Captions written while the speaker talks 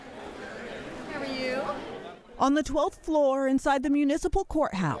On the 12th floor inside the municipal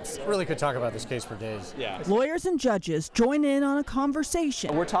courthouse, Really could talk about this case for days. Yeah. lawyers and judges join in on a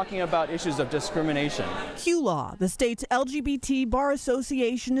conversation. We're talking about issues of discrimination. Q-Law, the state's LGBT bar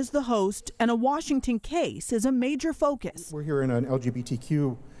association, is the host, and a Washington case is a major focus. We're here in an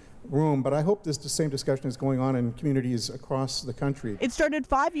LGBTQ room, but I hope the same discussion is going on in communities across the country. It started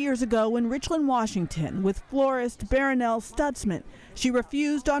 5 years ago in Richland, Washington, with florist Baronelle Stutzman. She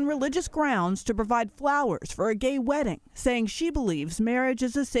refused on religious grounds to provide flowers for a gay wedding, saying she believes marriage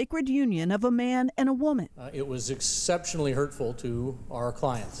is a sacred union of a man and a woman. It was exceptionally hurtful to our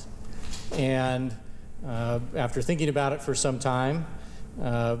clients. And after thinking about it for some time,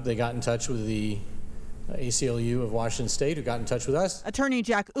 they got in touch with the ACLU of Washington State, who got in touch with us. Attorney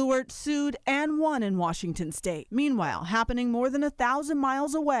Jack Ewert sued and won in Washington State. Meanwhile, happening more than 1,000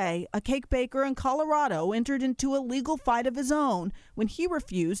 miles away, a cake baker in Colorado entered into a legal fight of his own when he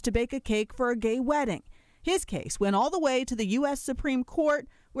refused to bake a cake for a gay wedding. His case went all the way to the U.S. Supreme Court,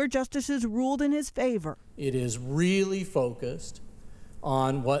 where justices ruled in his favor. It is really focused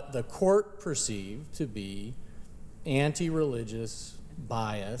on what the court perceived to be anti-religious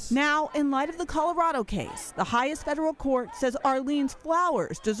bias. Now, in light of the Colorado case, the highest federal court says Arlene's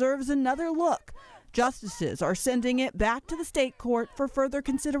flowers deserves another look. Justices are sending it back to the state court for further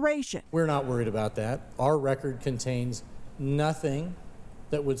consideration. We're not worried about that. Our record contains nothing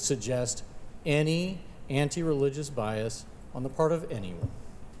that would suggest any anti-religious bias on the part of anyone.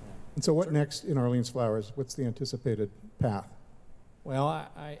 And so what next in Arlene's Flowers? What's the anticipated path? Well,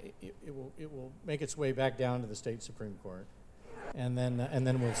 it will make its way back down to the state Supreme Court. And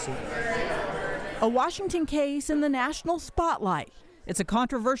then we'll see. A Washington case in the national spotlight. It's a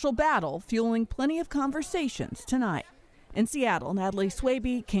controversial battle fueling plenty of conversations tonight. In Seattle, Natalie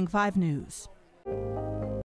Swaby, King 5 News.